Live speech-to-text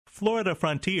Florida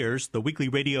Frontiers, the weekly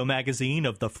radio magazine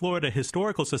of the Florida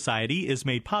Historical Society, is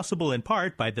made possible in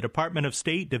part by the Department of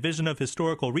State Division of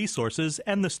Historical Resources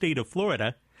and the state of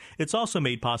Florida. It's also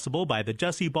made possible by the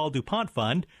Jessie Ball DuPont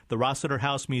Fund, the Rossiter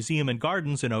House Museum and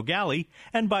Gardens in Eau Gallie,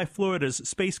 and by Florida's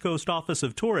Space Coast Office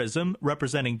of Tourism,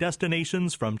 representing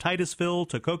destinations from Titusville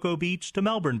to Cocoa Beach to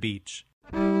Melbourne Beach.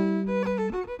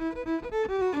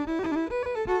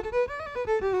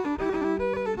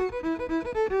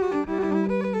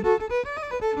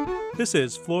 This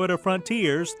is Florida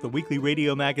Frontiers, the weekly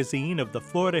radio magazine of the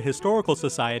Florida Historical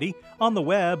Society, on the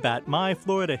web at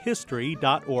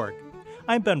myfloridahistory.org.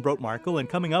 I'm Ben Brotmarkle, and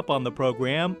coming up on the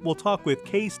program, we'll talk with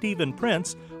K. Stephen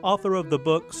Prince, author of the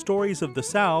book Stories of the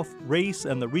South, Race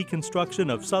and the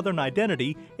Reconstruction of Southern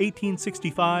Identity,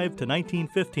 1865 to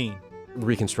 1915.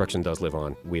 Reconstruction does live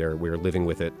on. We are living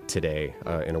with it today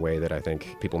in a way that I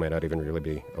think people may not even really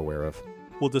be aware of.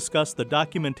 We'll discuss the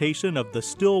documentation of the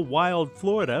Still Wild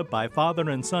Florida by father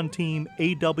and son team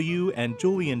A.W. and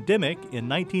Julian Dimmick in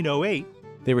 1908.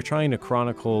 They were trying to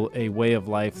chronicle a way of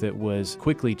life that was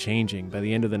quickly changing by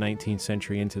the end of the 19th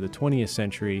century into the 20th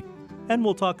century. And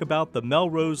we'll talk about the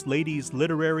Melrose Ladies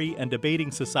Literary and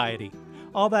Debating Society.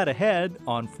 All that ahead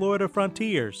on Florida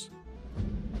Frontiers.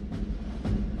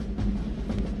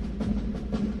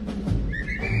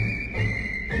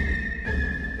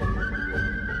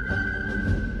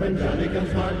 When Johnny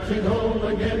comes marching home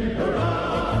again,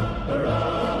 hurrah,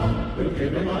 hurrah, we'll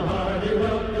give him a hearty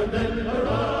welcome then,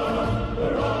 hurrah,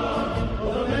 hurrah.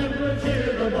 Oh, the men will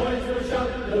cheer, the boys will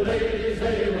shout, the ladies,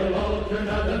 they will all turn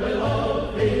out, and we'll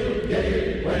all feel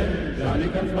gay when Johnny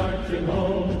comes marching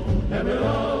home. And we'll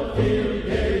all feel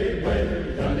gay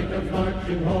when Johnny comes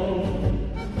marching home.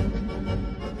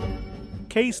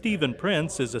 K. Stephen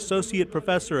Prince is Associate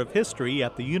Professor of History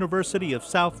at the University of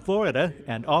South Florida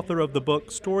and author of the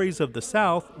book Stories of the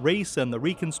South, Race and the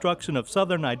Reconstruction of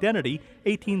Southern Identity,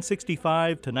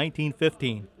 1865 to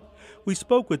 1915. We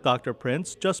spoke with Dr.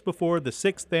 Prince just before the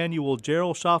 6th annual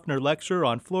Gerald Schaffner Lecture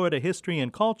on Florida History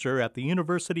and Culture at the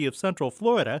University of Central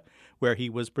Florida, where he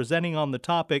was presenting on the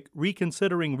topic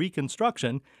Reconsidering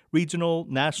Reconstruction, Regional,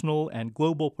 National, and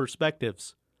Global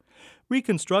Perspectives.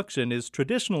 Reconstruction is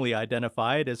traditionally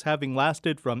identified as having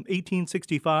lasted from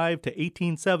 1865 to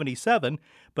 1877,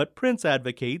 but Prince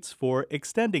advocates for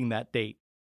extending that date.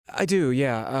 I do,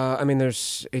 yeah.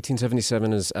 There's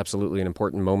 1877 is absolutely an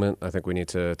important moment. I think we need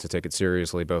to take it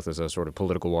seriously, both as a sort of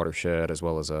political watershed as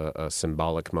well as a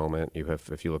symbolic moment. You have,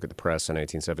 if you look at the press in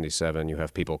 1877, you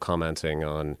have people commenting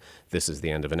on this is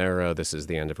the end of an era, this is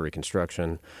the end of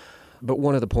Reconstruction. But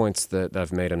one of the points that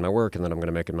I've made in my work and that I'm going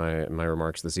to make in my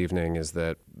remarks this evening is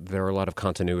that there are a lot of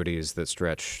continuities that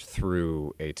stretch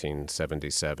through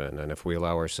 1877. And if we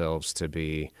allow ourselves to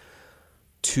be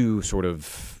too sort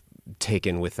of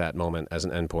taken with that moment as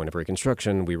an endpoint of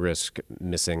Reconstruction, we risk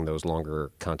missing those longer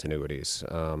continuities.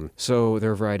 So there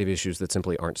are a variety of issues that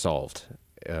simply aren't solved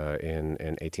in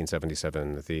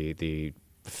 1877. The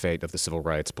fate of the civil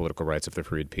rights, political rights of the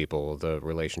freed people, the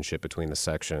relationship between the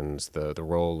sections, the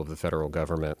role of the federal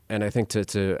government. And I think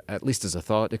to at least as a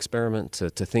thought experiment, to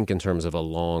think in terms of a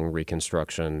long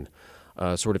Reconstruction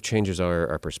sort of changes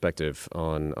our perspective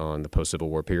on the post-Civil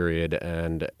War period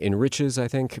and enriches, I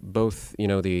think, both,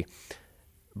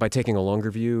 by taking a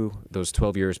longer view, those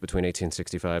 12 years between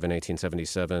 1865 and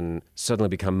 1877 suddenly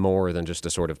become more than just a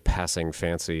sort of passing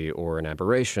fancy or an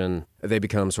aberration. They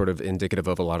become sort of indicative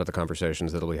of a lot of the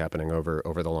conversations that will be happening over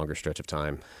the longer stretch of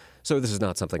time. So this is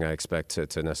not something I expect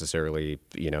to necessarily,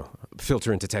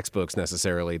 filter into textbooks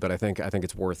necessarily, but I think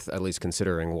it's worth at least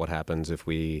considering what happens if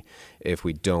we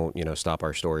don't, stop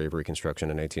our story of Reconstruction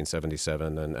in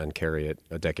 1877 and carry it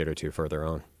a decade or two further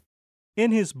on.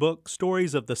 In his book,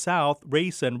 Stories of the South,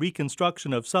 Race and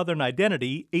Reconstruction of Southern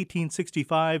Identity,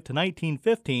 1865 to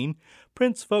 1915,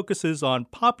 Prince focuses on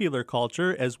popular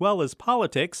culture as well as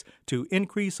politics to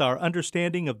increase our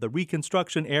understanding of the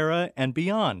Reconstruction era and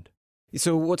beyond.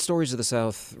 So what Stories of the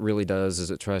South really does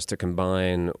is it tries to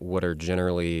combine what are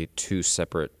generally two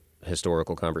separate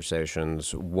historical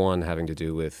conversations, one having to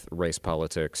do with race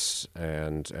politics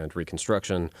and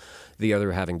Reconstruction, the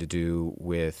other having to do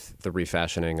with the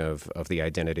refashioning of the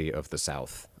identity of the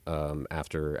South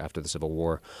after the Civil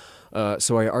War.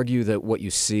 So I argue that what you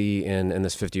see in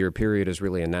this 50-year period is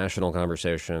really a national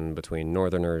conversation between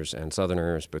Northerners and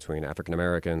Southerners, between African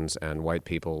Americans and white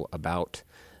people about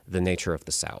the nature of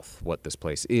the South, what this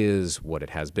place is, what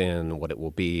it has been, what it will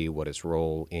be, what its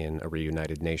role in a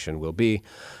reunited nation will be.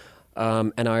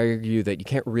 And I argue that you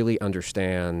can't really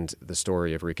understand the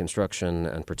story of Reconstruction,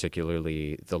 and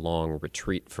particularly the long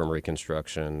retreat from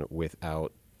Reconstruction,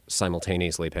 without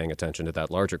simultaneously paying attention to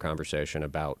that larger conversation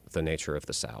about the nature of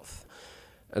the South.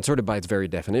 And sort of by its very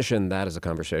definition, that is a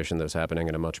conversation that's happening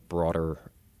in a much broader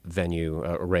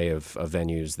array of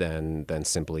venues than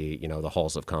simply, the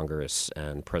halls of Congress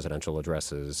and presidential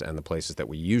addresses and the places that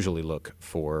we usually look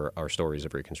for our stories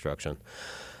of Reconstruction.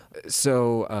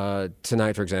 So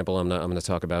tonight, for example, I'm going to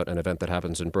talk about an event that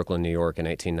happens in Brooklyn, New York in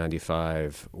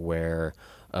 1895, where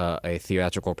a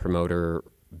theatrical promoter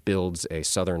builds a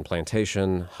southern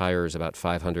plantation, hires about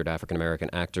 500 African-American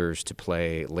actors to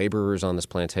play laborers on this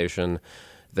plantation.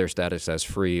 Their status as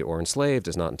free or enslaved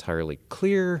is not entirely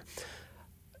clear.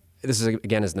 This is,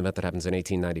 again, is an event that happens in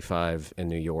 1895 in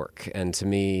New York. And to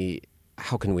me,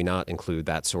 how can we not include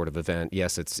that sort of event?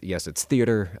 Yes, it's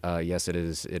theater. Yes, it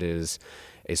is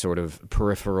a sort of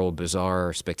peripheral,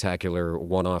 bizarre, spectacular,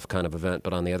 one-off kind of event.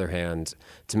 But on the other hand,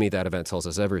 to me, that event tells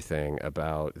us everything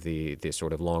about the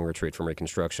sort of long retreat from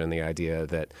Reconstruction, the idea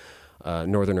that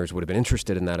Northerners would have been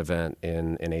interested in that event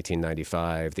in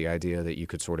 1895, the idea that you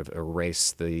could sort of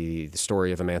erase the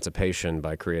story of emancipation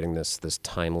by creating this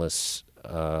timeless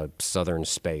Southern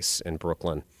space in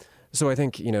Brooklyn. So I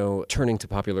think, turning to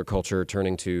popular culture,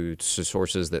 turning to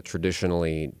sources that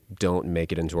traditionally don't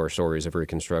make it into our stories of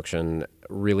Reconstruction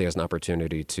really has an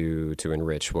opportunity to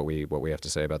enrich what we have to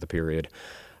say about the period.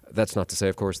 That's not to say,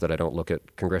 of course, that I don't look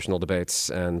at congressional debates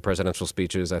and presidential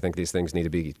speeches. I think these things need to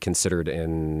be considered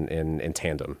in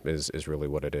tandem is really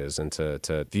what it is. And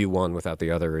to view one without the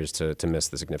other is to miss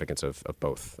the significance of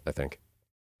both, I think.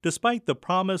 Despite the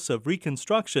promise of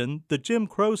Reconstruction, the Jim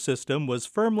Crow system was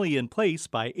firmly in place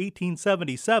by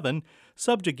 1877,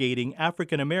 subjugating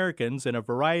African Americans in a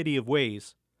variety of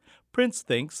ways. Prince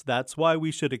thinks that's why we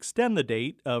should extend the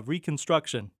date of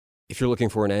Reconstruction. If you're looking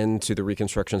for an end to the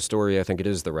Reconstruction story, I think it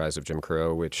is the rise of Jim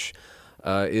Crow, which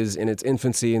is in its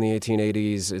infancy in the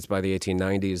 1880s. It's by the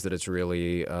 1890s that it's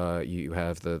really, you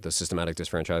have the systematic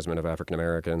disfranchisement of African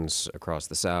Americans across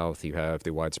the South. You have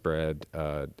the widespread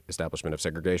establishment of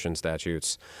segregation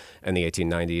statutes. And the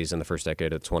 1890s and the first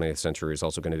decade of the 20th century is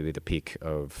also going to be the peak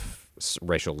of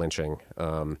racial lynching.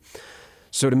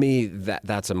 So to me,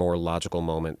 that's a more logical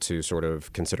moment to sort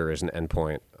of consider as an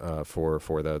endpoint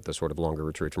for the sort of longer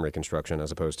retreat from Reconstruction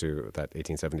as opposed to that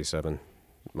 1877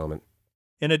 moment.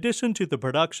 In addition to the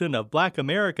production of Black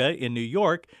America in New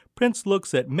York, Prince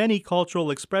looks at many cultural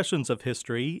expressions of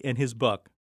history in his book.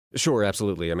 Sure,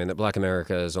 absolutely. I mean, that Black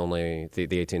America is only the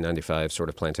 1895 sort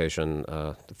of plantation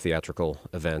theatrical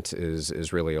event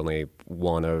is really only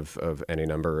one of any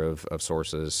number of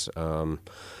sources.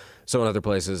 So in other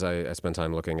places, I spend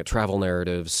time looking at travel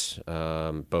narratives,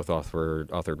 both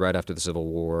authored right after the Civil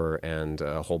War and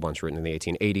a whole bunch written in the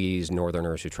 1880s,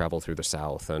 Northerners who travel through the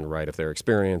South and write of their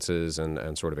experiences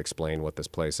and sort of explain what this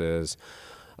place is.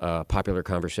 Popular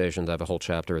conversations, I have a whole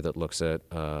chapter that looks at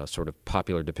sort of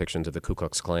popular depictions of the Ku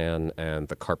Klux Klan and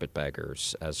the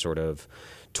Carpetbaggers as sort of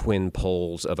twin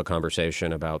poles of a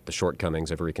conversation about the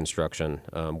shortcomings of Reconstruction.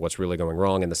 What's really going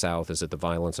wrong in the South? Is it the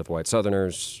violence of white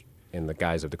Southerners in the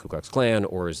guise of the Ku Klux Klan,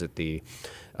 or is it the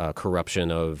corruption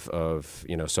of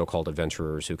so-called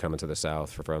adventurers who come into the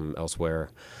South from elsewhere?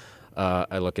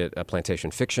 I look at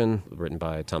plantation fiction written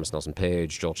by Thomas Nelson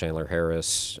Page, Joel Chandler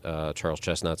Harris. Charles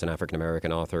Chestnut's an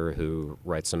African-American author who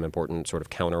writes some important sort of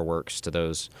counterworks to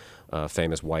those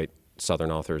famous white Southern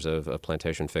authors of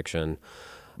plantation fiction.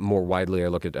 More widely, I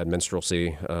look at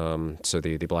minstrelsy. So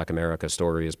the Black America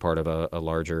story is part of a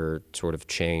larger sort of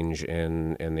change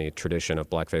in the tradition of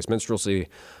blackface minstrelsy,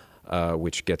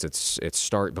 which gets its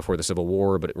start before the Civil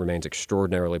War, but it remains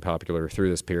extraordinarily popular through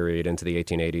this period into the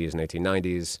 1880s and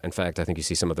 1890s. In fact, I think you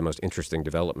see some of the most interesting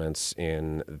developments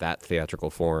in that theatrical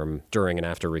form during and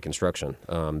after Reconstruction,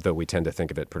 though we tend to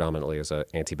think of it predominantly as an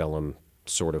antebellum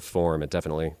sort of form. It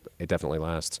definitely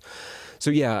lasts.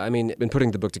 So yeah, I mean, in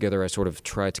putting the book together, I sort of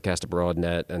tried to cast a broad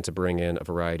net and to bring in a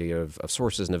variety of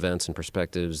sources and events and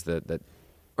perspectives that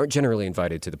aren't generally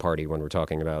invited to the party when we're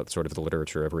talking about sort of the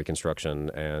literature of Reconstruction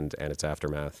and its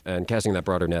aftermath. And casting that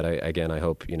broader net, I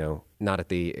hope, not at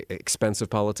the expense of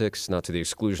politics, not to the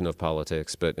exclusion of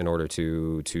politics, but in order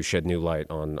to shed new light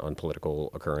on political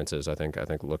occurrences. I think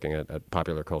looking at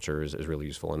popular culture is really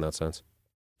useful in that sense.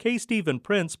 K. Stephen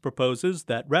Prince proposes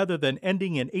that rather than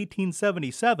ending in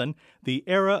 1877, the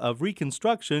era of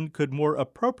Reconstruction could more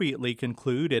appropriately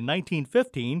conclude in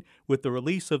 1915 with the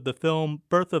release of the film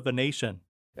Birth of a Nation.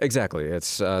 Exactly.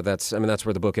 It's that's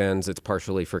where the book ends. It's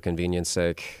partially for convenience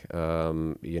sake. There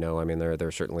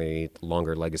are certainly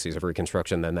longer legacies of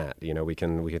Reconstruction than that. We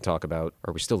can talk about,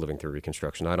 are we still living through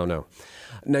Reconstruction? I don't know.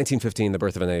 1915, The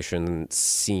Birth of a Nation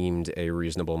seemed a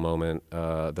reasonable moment.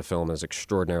 The film is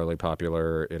extraordinarily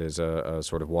popular. It is a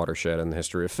sort of watershed in the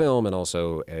history of film, and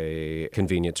also a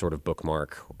convenient sort of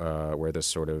bookmark where this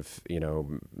sort of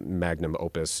magnum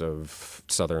opus of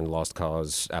Southern lost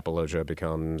cause apologia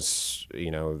becomes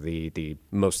the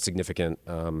most significant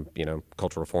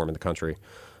cultural form in the country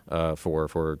for a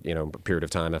period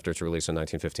of time after its release in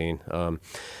 1915.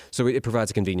 So it provides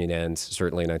a convenient end,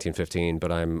 certainly in 1915.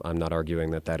 But I'm not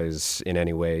arguing that is in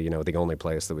any way the only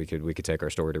place that we could take our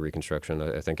story to Reconstruction.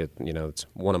 I think it's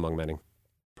one among many.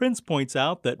 Prince points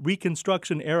out that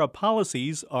Reconstruction-era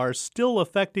policies are still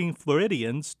affecting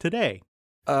Floridians today.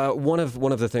 One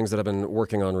of the things that I've been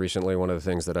working on recently, one of the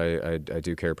things that I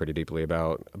do care pretty deeply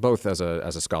about, both as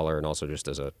a scholar and also just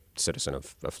as a citizen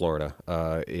of Florida,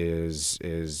 is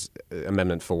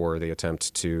Amendment 4, the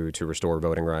attempt to restore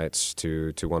voting rights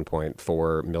to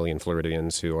 1.4 million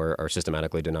Floridians who are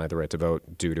systematically denied the right to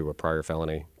vote due to a prior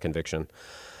felony conviction.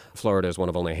 Florida is one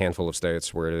of only a handful of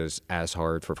states where it is as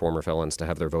hard for former felons to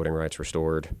have their voting rights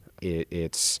restored.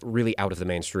 It's really out of the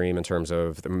mainstream in terms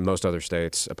of most other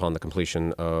states. Upon the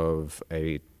completion of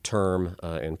a term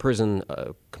in prison,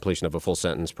 completion of a full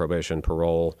sentence, probation,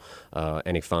 parole,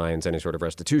 any fines, any sort of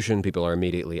restitution, people are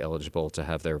immediately eligible to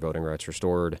have their voting rights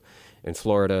restored. In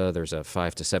Florida, there's a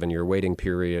 5 to 7 year waiting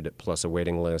period plus a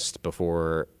waiting list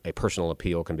before a personal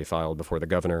appeal can be filed before the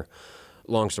governor.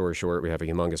 Long story short, we have a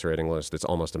humongous waiting list. It's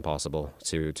almost impossible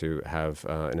to have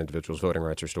an individual's voting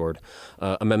rights restored.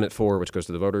 Amendment 4, which goes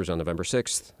to the voters on November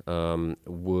 6th,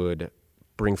 would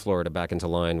bring Florida back into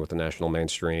line with the national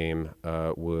mainstream,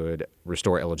 would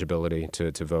restore eligibility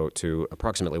to vote to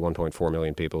approximately 1.4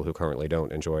 million people who currently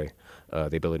don't enjoy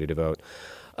the ability to vote.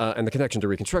 And the connection to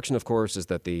Reconstruction, of course, is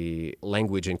that the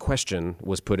language in question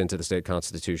was put into the state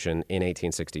constitution in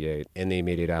 1868 in the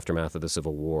immediate aftermath of the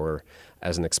Civil War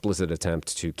as an explicit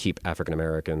attempt to keep African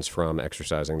Americans from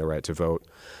exercising the right to vote.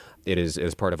 It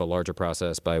is part of a larger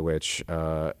process by which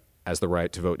as the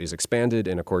right to vote is expanded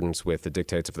in accordance with the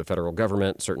dictates of the federal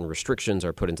government, certain restrictions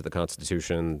are put into the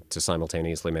Constitution to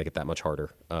simultaneously make it that much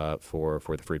harder for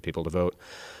the free people to vote.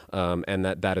 And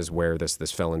that is where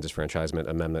this felon disfranchisement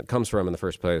amendment comes from in the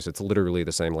first place. It's literally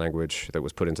the same language that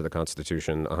was put into the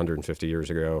Constitution 150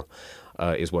 years ago,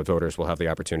 is what voters will have the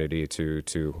opportunity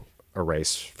to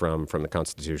erase from the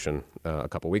Constitution a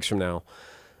couple weeks from now.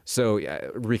 So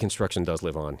Reconstruction does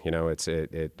live on.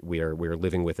 We are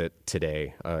living with it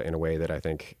today in a way that I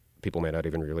think people may not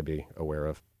even really be aware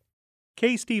of.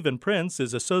 K. Stephen Prince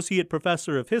is Associate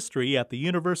Professor of History at the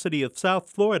University of South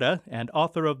Florida and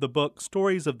author of the book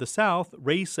Stories of the South,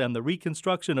 Race and the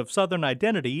Reconstruction of Southern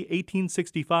Identity,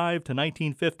 1865 to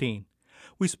 1915.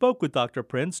 We spoke with Dr.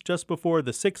 Prince just before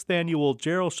the 6th annual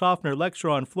Gerald Schaffner Lecture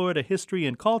on Florida History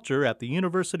and Culture at the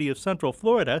University of Central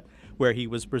Florida, where he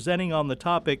was presenting on the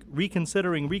topic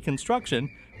Reconsidering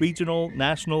Reconstruction, Regional,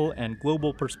 National, and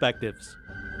Global Perspectives.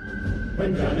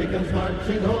 When Johnny comes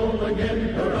marching home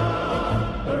again,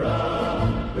 hurrah,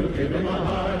 hurrah, we'll give him a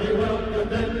hearty welcome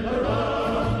then,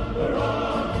 hurrah,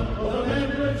 hurrah. Oh, the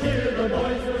men will cheer, the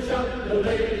boys will shout, the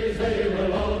ladies they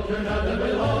will all turn out, and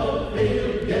we'll all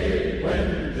feel gay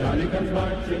when Johnny comes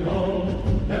marching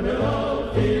home. And we'll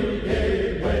all feel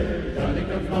gay when Johnny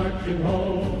comes marching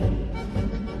home.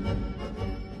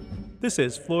 This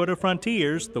is Florida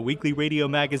Frontiers, the weekly radio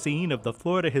magazine of the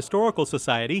Florida Historical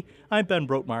Society. I'm Ben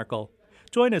Brotmarkle.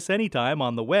 Join us anytime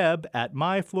on the web at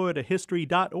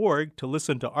myfloridahistory.org to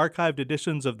listen to archived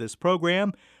editions of this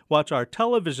program, watch our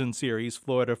television series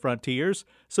Florida Frontiers,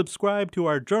 subscribe to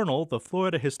our journal, the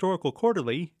Florida Historical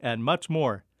Quarterly, and much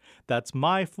more. That's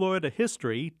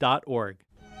myfloridahistory.org.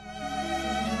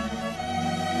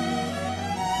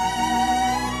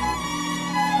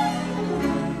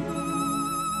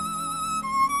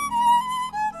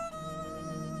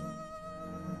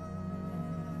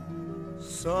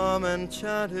 Some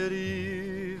enchanted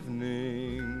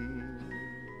evening.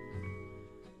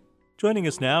 Joining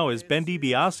us now is Ben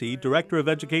DiBiase, Director of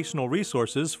Educational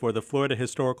Resources for the Florida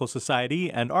Historical Society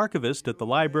and archivist at the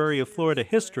Library of Florida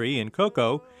History in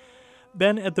Cocoa.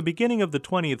 Ben, at the beginning of the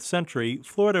 20th century,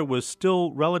 Florida was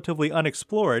still relatively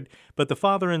unexplored, but the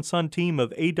father and son team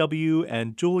of A.W.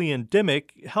 and Julian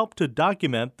Dimick helped to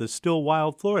document the still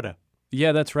wild Florida.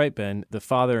 Yeah, that's right, Ben. The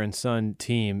father and son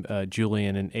team,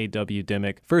 Julian and A.W.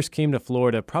 Dimmick, first came to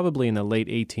Florida probably in the late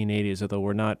 1880s, although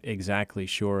we're not exactly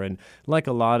sure. And like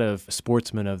a lot of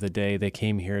sportsmen of the day, they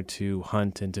came here to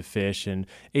hunt and to fish. And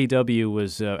A.W.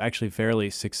 was actually fairly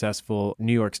successful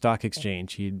New York Stock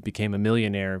Exchange. He became a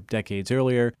millionaire decades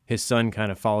earlier. His son kind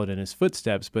of followed in his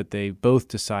footsteps, but they both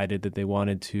decided that they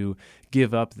wanted to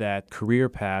give up that career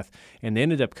path. And they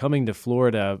ended up coming to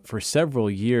Florida for several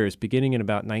years, beginning in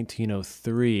about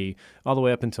 1903, all the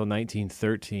way up until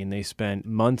 1913. They spent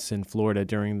months in Florida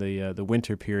during the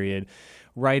winter period,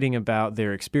 writing about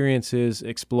their experiences,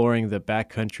 exploring the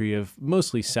backcountry of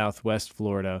mostly southwest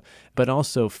Florida, but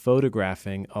also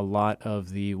photographing a lot of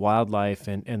the wildlife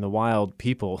and the wild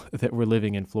people that were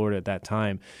living in Florida at that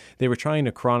time. They were trying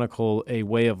to chronicle a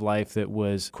way of life that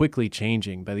was quickly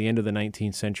changing. By the end of the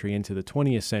 19th century into the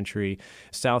 20th century,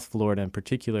 South Florida in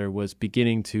particular was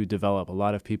beginning to develop. A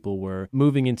lot of people were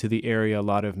moving into the area. A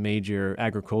lot of major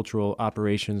agricultural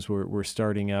operations were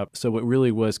starting up. So it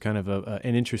really was kind of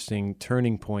an interesting turning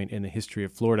point in the history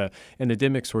of Florida. And the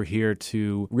Dimmicks were here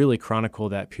to really chronicle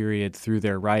that period through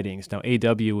their writings. Now,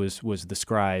 A.W. was the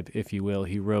scribe, if you will.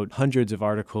 He wrote hundreds of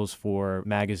articles for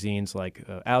magazines like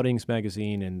Outings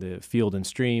magazine and the Field and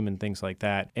Stream and things like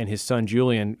that. And his son,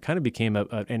 Julian, kind of became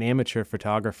an amateur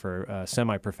photographer,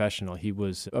 semi-professional. He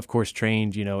was, of course,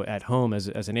 trained, at home as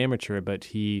an amateur, but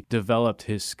he developed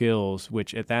his skills,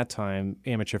 which at that time,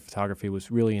 amateur photography was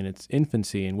really in its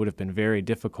infancy and would have been very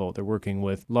difficult. They're working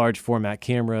with large format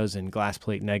cameras and glass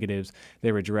plate negatives.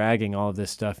 They were dragging all of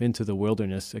this stuff into the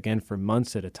wilderness, again, for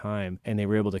months at a time, and they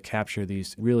were able to capture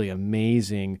these really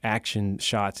amazing action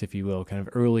shots, if you will, kind of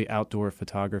early outdoor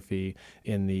photography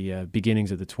in the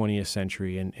beginnings of the 20th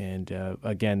century. And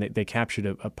again, they captured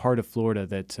a part of Florida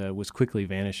that was quickly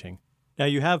vanishing. Now,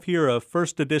 you have here a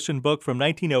first edition book from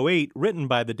 1908 written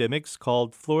by the Dimmicks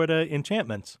called Florida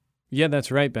Enchantments. Yeah,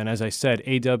 that's right, Ben. As I said,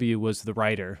 A.W. was the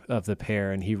writer of the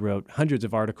pair, and he wrote hundreds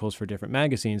of articles for different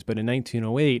magazines. But in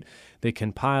 1908, they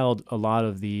compiled a lot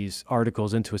of these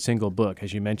articles into a single book,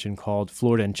 as you mentioned, called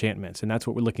Florida Enchantments. And that's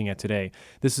what we're looking at today.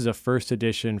 This is a first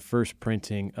edition, first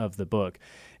printing of the book.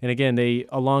 And again, they,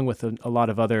 along with a lot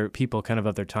of other people kind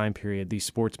of their time period, these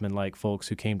sportsmen-like folks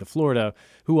who came to Florida,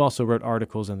 who also wrote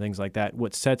articles and things like that,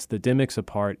 what sets the Dimmicks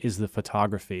apart is the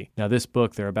photography. Now, this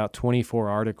book, there are about 24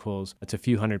 articles. It's a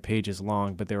few hundred pages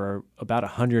long, but there are about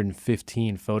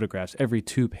 115 photographs. Every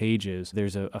 2 pages,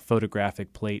 there's a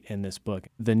photographic plate in this book.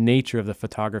 The nature of the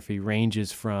photography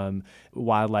ranges from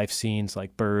wildlife scenes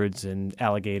like birds and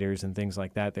alligators and things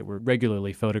like that were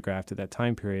regularly photographed at that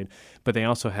time period, but they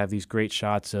also have these great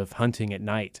shots of hunting at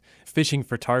night, fishing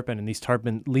for tarpon, and these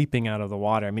tarpon leaping out of the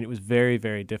water. I mean, it was very,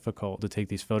 very difficult to take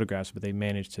these photographs, but they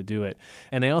managed to do it.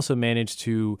 And they also managed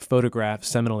to photograph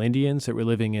Seminole Indians that were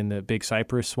living in the Big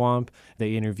Cypress Swamp.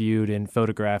 They interviewed and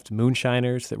photographed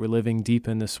moonshiners that were living deep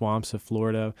in the swamps of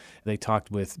Florida. They talked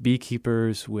with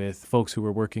beekeepers, with folks who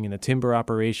were working in the timber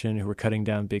operation, who were cutting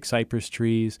down big cypress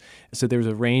trees. So there was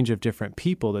a range of different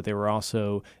people that they were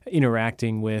also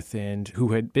interacting with and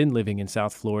who had been living in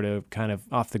South Florida, kind of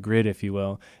off the grid, if you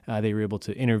will. They were able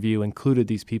to interview, included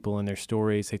these people in their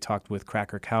stories. They talked with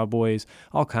cracker cowboys,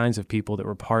 all kinds of people that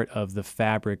were part of the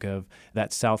fabric of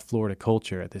that South Florida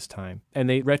culture at this time. And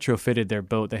they retrofitted their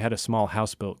boat. They had a small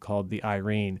houseboat called the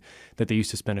Irene that they used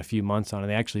to spend a few months on.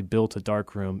 And they actually built a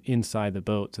darkroom inside the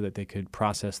boat so that they could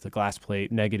process the glass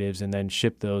plate negatives and then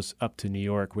ship those up to New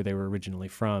York, where they were originally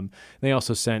from. They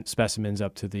also sent specimens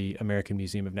up to the American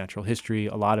Museum of Natural History.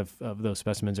 A lot of those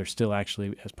specimens are still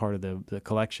actually as part of the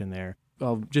collection there.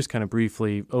 I'll just kind of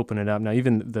briefly open it up. Now,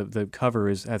 even the cover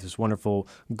has this wonderful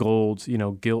gold,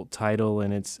 gilt title,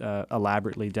 and it's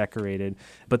elaborately decorated.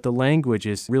 But the language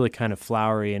is really kind of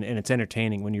flowery, and it's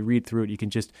entertaining. When you read through it, you can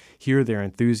just hear their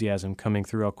enthusiasm coming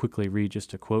through. I'll quickly read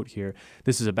just a quote here.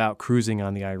 This is about cruising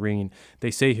on the Irene.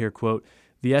 They say here, quote,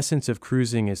 "The essence of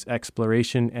cruising is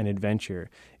exploration and adventure.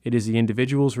 It is the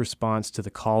individual's response to the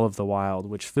call of the wild,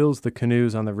 which fills the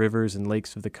canoes on the rivers and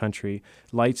lakes of the country,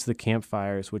 lights the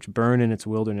campfires which burn in its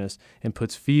wilderness, and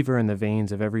puts fever in the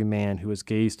veins of every man who has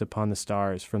gazed upon the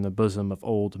stars from the bosom of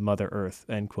old Mother Earth,"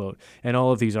 end quote. And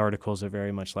all of these articles are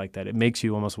very much like that. It makes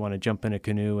you almost want to jump in a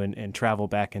canoe and travel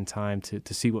back in time to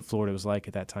see what Florida was like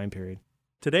at that time period.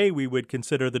 Today, we would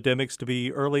consider the Dimmicks to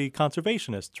be early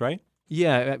conservationists, right?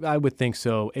 Yeah, I would think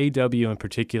so. A.W. in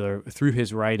particular, through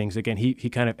his writings, again, he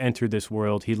kind of entered this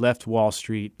world. He left Wall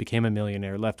Street, became a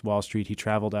millionaire, left Wall Street. He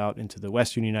traveled out into the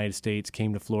western United States,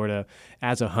 came to Florida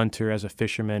as a hunter, as a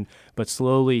fisherman. But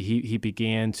slowly he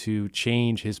began to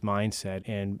change his mindset.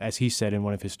 And as he said in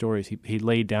one of his stories, he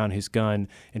laid down his gun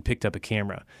and picked up a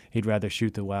camera. He'd rather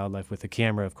shoot the wildlife with a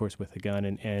camera, of course, with a gun.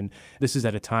 And this is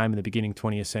at a time in the beginning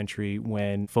 20th century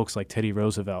when folks like Teddy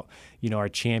Roosevelt, are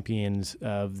champions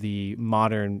of the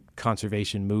modern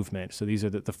conservation movement. So these are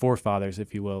the forefathers,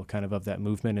 if you will, kind of that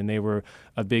movement, and they were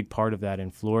a big part of that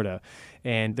in Florida.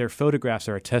 And their photographs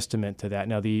are a testament to that.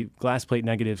 Now, the glass plate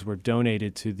negatives were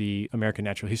donated to the American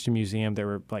Natural History Museum. There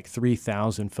were like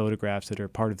 3,000 photographs that are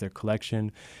part of their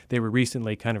collection. They were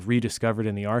recently kind of rediscovered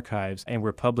in the archives and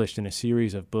were published in a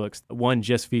series of books. One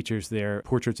just features their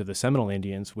portraits of the Seminole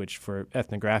Indians, which for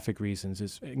ethnographic reasons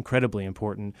is incredibly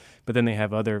important. But then they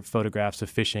have other photographs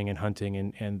of fishing and hunting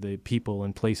and the people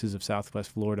and places of Southwest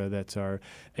Florida that are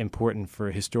important for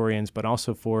historians, but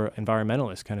also for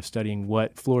environmentalists kind of studying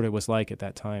what Florida was like at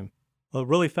that time. A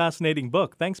really fascinating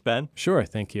book. Thanks, Ben. Sure,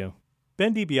 thank you.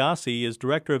 Ben DiBiase is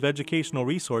Director of Educational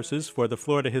Resources for the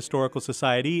Florida Historical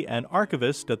Society and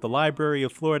archivist at the Library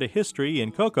of Florida History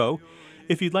in Cocoa.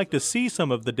 If you'd like to see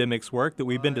some of the Dimick's work that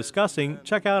we've been discussing,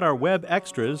 check out our web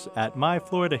extras at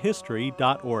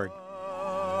myfloridahistory.org.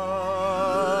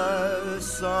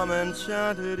 Some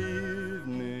enchanted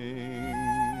evening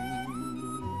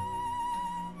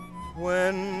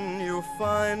when you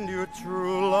find your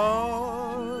true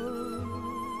love,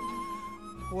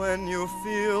 when you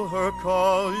feel her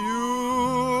call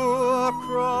you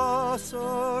across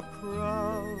a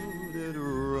crowded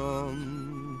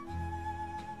room,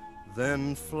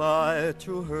 then fly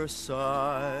to her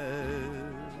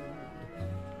side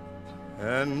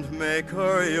and make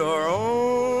her your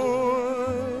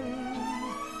own.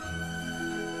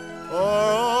 Or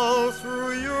all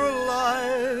through your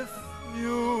life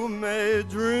you may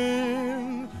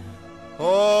dream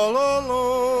all alone.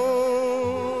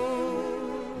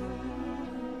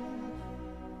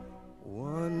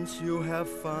 Once you have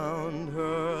found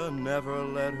her, never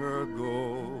let her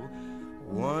go.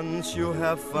 Once you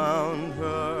have found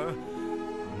her,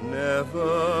 never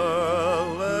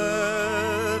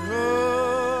let her go.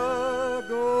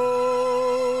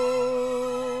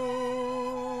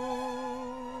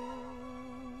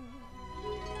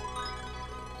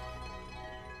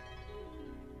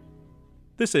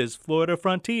 This is Florida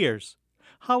Frontiers.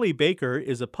 Holly Baker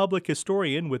is a public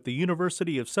historian with the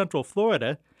University of Central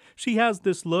Florida. She has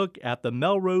this look at the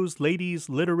Melrose Ladies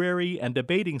Literary and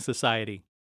Debating Society.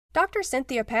 Dr.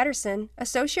 Cynthia Patterson,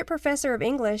 Associate Professor of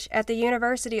English at the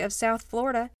University of South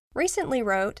Florida, recently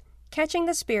wrote Catching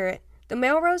the Spirit, the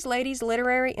Melrose Ladies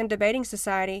Literary and Debating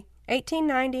Society,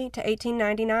 1890 to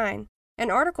 1899,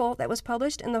 an article that was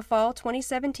published in the fall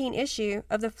 2017 issue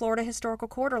of the Florida Historical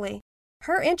Quarterly.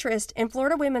 Her interest in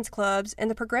Florida women's clubs in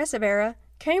the Progressive Era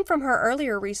came from her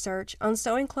earlier research on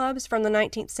sewing clubs from the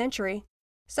 19th century.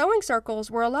 Sewing circles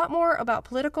were a lot more about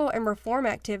political and reform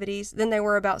activities than they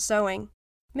were about sewing.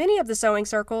 Many of the sewing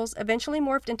circles eventually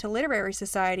morphed into literary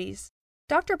societies.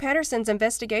 Dr. Patterson's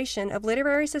investigation of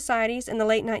literary societies in the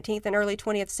late 19th and early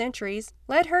 20th centuries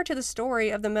led her to the story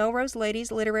of the Melrose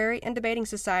Ladies Literary and Debating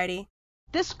Society.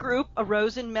 This group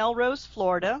arose in Melrose,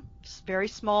 Florida, a very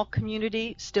small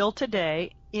community still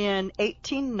today, in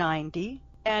 1890,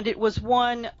 and it was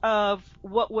one of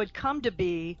what would come to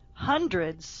be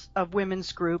hundreds of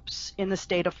women's groups in the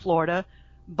state of Florida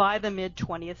by the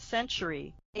mid-20th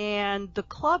century. And the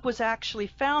club was actually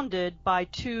founded by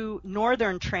two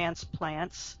northern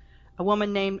transplants, a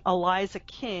woman named Eliza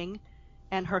King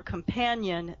and her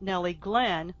companion Nellie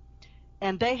Glenn,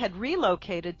 and they had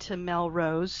relocated to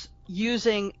Melrose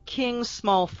using King's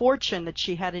small fortune that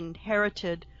she had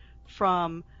inherited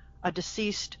from a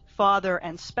deceased father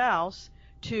and spouse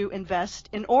to invest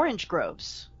in orange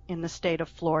groves in the state of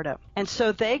Florida. And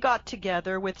so they got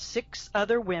together with 6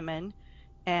 other women,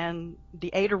 and the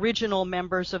 8 original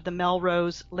members of the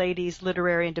Melrose Ladies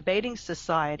Literary and Debating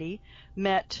Society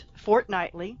met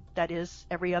fortnightly, that is,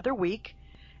 every other week,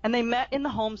 and they met in the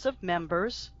homes of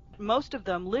members. Most of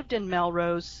them lived in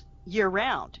Melrose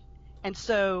year-round, and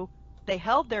so they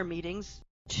held their meetings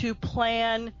to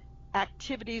plan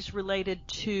activities related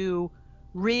to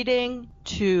reading,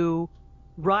 to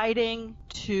writing,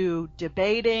 to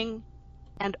debating,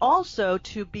 and also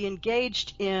to be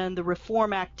engaged in the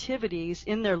reform activities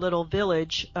in their little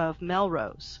village of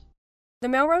Melrose. The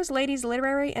Melrose Ladies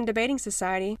Literary and Debating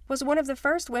Society was one of the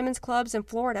first women's clubs in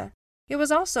Florida. It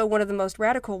was also one of the most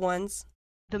radical ones.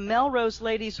 The Melrose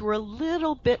ladies were a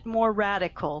little bit more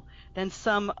radical than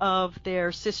some of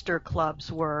their sister clubs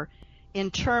were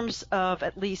in terms of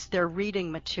at least their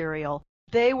reading material.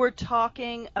 They were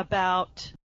talking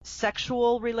about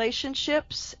sexual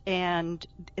relationships and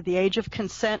the age of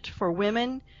consent for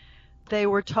women. They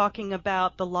were talking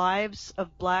about the lives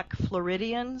of Black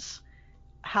Floridians,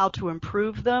 how to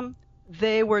improve them.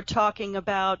 They were talking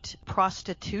about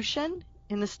prostitution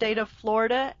in the state of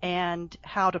Florida and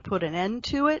how to put an end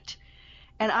to it.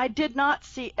 And I did not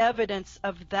see evidence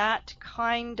of that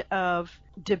kind of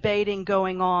debating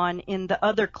going on in the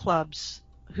other clubs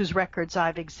whose records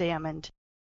I've examined.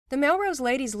 The Melrose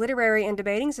Ladies Literary and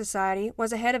Debating Society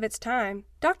was ahead of its time.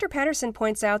 Dr. Patterson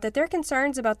points out that their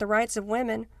concerns about the rights of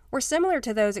women were similar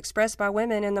to those expressed by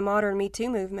women in the modern Me Too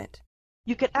movement.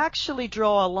 You could actually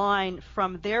draw a line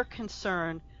from their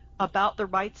concern about the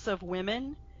rights of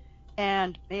women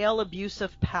and male abuse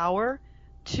of power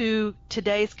to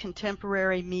today's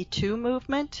contemporary Me Too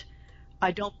movement.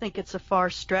 I don't think it's a far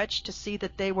stretch to see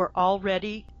that they were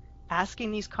already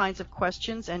asking these kinds of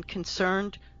questions and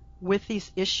concerned with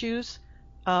these issues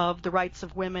of the rights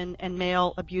of women and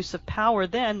male abuse of power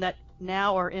then that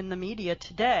now are in the media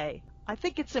today. I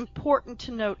think it's important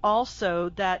to note also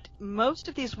that most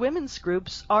of these women's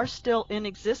groups are still in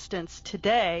existence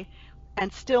today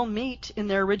and still meet in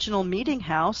their original meeting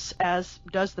house, as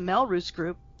does the Melrose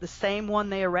Group, the same one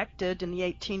they erected in the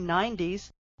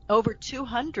 1890s. Over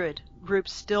 200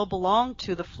 groups still belong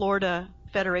to the Florida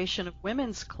Federation of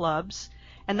Women's Clubs,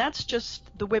 and that's just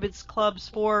the women's clubs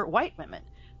for white women.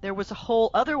 There was a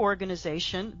whole other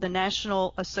organization, the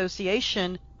National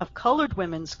Association of Colored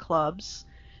Women's Clubs,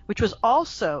 which was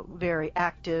also very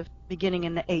active beginning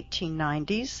in the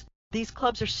 1890s. These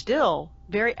clubs are still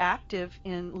very active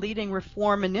in leading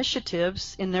reform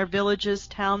initiatives in their villages,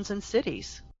 towns, and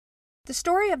cities. The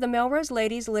story of the Melrose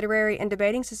Ladies Literary and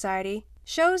Debating Society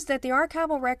shows that the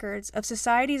archival records of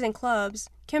societies and clubs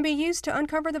can be used to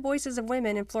uncover the voices of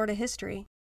women in Florida history.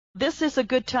 This is a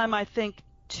good time, I think,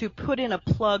 to put in a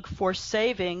plug for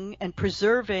saving and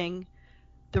preserving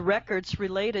the records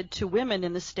related to women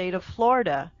in the state of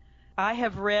Florida. I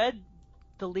have read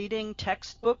the leading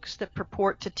textbooks that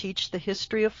purport to teach the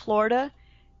history of Florida,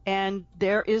 and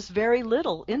there is very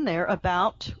little in there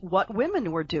about what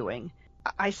women were doing.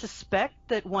 I suspect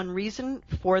that one reason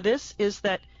for this is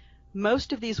that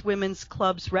most of these women's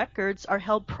clubs' records are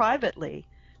held privately.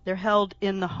 They're held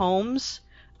in the homes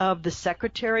of the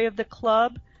secretary of the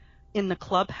club, in the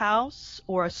clubhouse,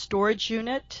 or a storage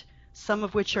unit, some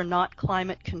of which are not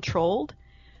climate controlled.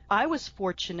 I was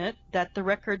fortunate that the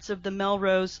records of the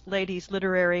Melrose Ladies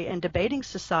Literary and Debating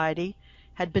Society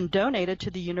had been donated to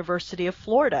the University of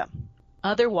Florida.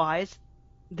 Otherwise,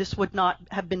 this would not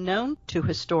have been known to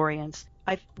historians.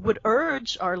 I would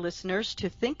urge our listeners to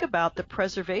think about the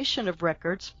preservation of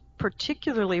records,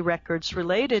 particularly records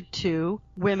related to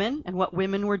women and what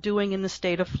women were doing in the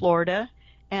state of Florida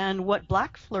and what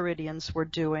Black Floridians were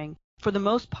doing. For the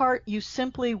most part, you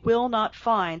simply will not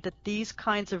find that these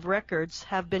kinds of records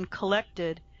have been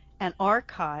collected and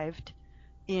archived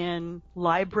in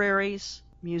libraries,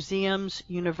 museums,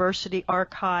 university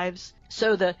archives.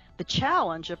 So the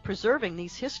challenge of preserving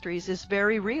these histories is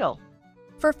very real.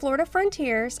 For Florida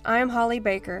Frontiers, I am Holly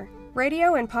Baker,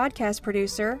 radio and podcast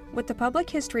producer with the Public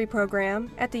History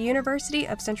Program at the University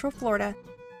of Central Florida.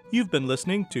 You've been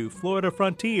listening to Florida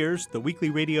Frontiers, the weekly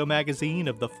radio magazine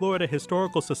of the Florida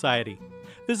Historical Society.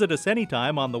 Visit us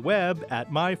anytime on the web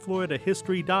at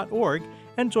myfloridahistory.org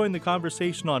and join the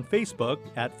conversation on Facebook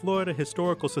at Florida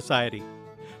Historical Society.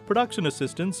 Production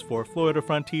assistance for Florida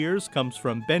Frontiers comes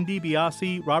from Ben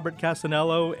DiBiase, Robert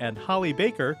Casanello, and Holly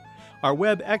Baker. Our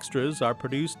web extras are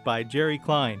produced by Jerry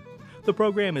Klein. The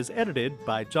program is edited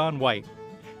by John White.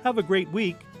 Have a great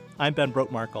week. I'm Ben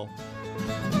Brotemarkle.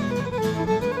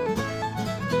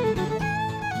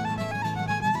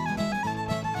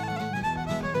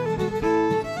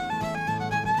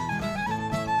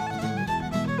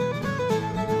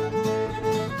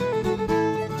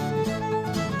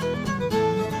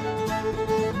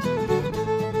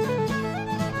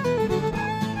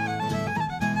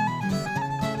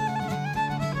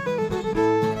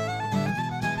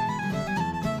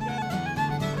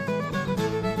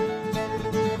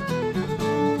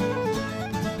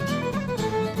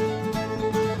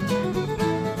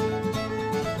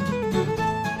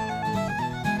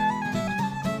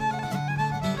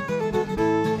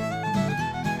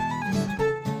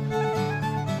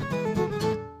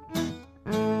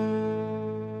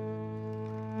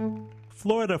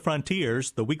 Florida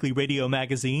Frontiers, the weekly radio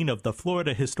magazine of the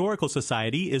Florida Historical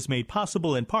Society, is made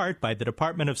possible in part by the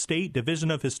Department of State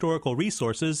Division of Historical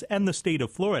Resources and the state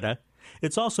of Florida.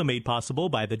 It's also made possible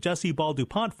by the Jessie Ball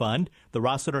DuPont Fund, the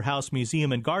Rossiter House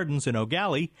Museum and Gardens in Eau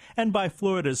Gallie, and by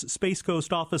Florida's Space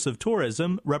Coast Office of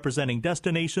Tourism, representing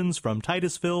destinations from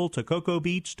Titusville to Cocoa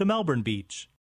Beach to Melbourne Beach.